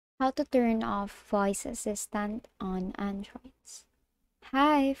How to turn off voice assistant on Androids.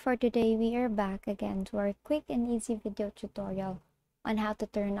 Hi, for today we are back again to our quick and easy video tutorial on how to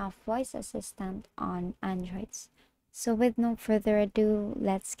turn off voice assistant on Androids. So with no further ado,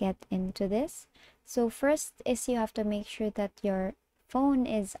 let's get into this. So first is you have to make sure that your phone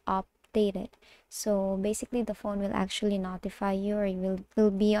is updated. So basically the phone will actually notify you, or will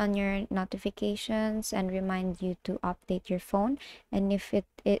be on your notifications and remind you to update your phone. And if it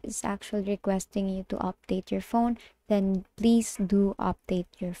is actually requesting you to update your phone, then please do update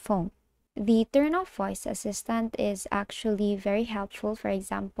your phone. The turn off voice assistant is actually very helpful. For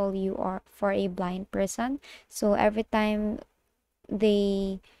example, you are for a blind person. So every time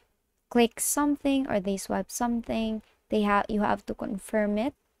they click something or they swipe something, you have to confirm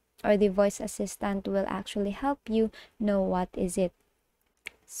it, or the voice assistant will actually help you know what is it.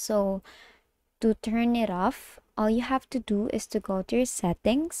 So to turn it off, all you have to do is to go to your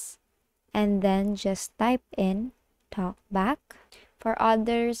settings and then just type in talkback. For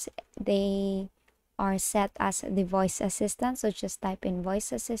others, they are set as the voice assistant, so just type in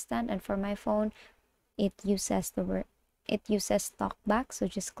voice assistant. And for my phone, it uses talkback, so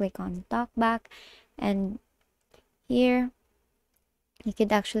just click on talkback, and here you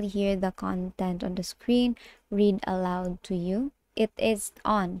could actually hear the content on the screen read aloud to you. It is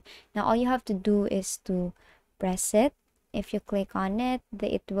on. Now all you have to do is to press it. If you click on it,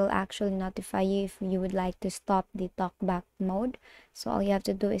 it will actually notify you if you would like to stop the talkback mode. So all you have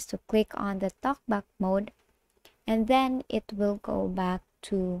to do is to click on the talkback mode, and then it will go back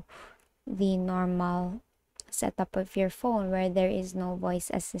to the normal setup of your phone where there is no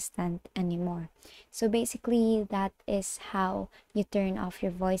voice assistant anymore. So basically that is how you turn off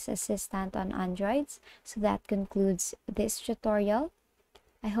your voice assistant on Androids. So that concludes this tutorial.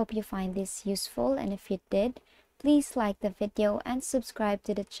 I hope you find this useful, and if you did, please like the video and subscribe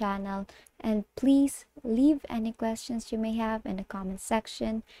to the channel, and please leave any questions you may have in the comment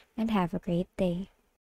section, and have a great day.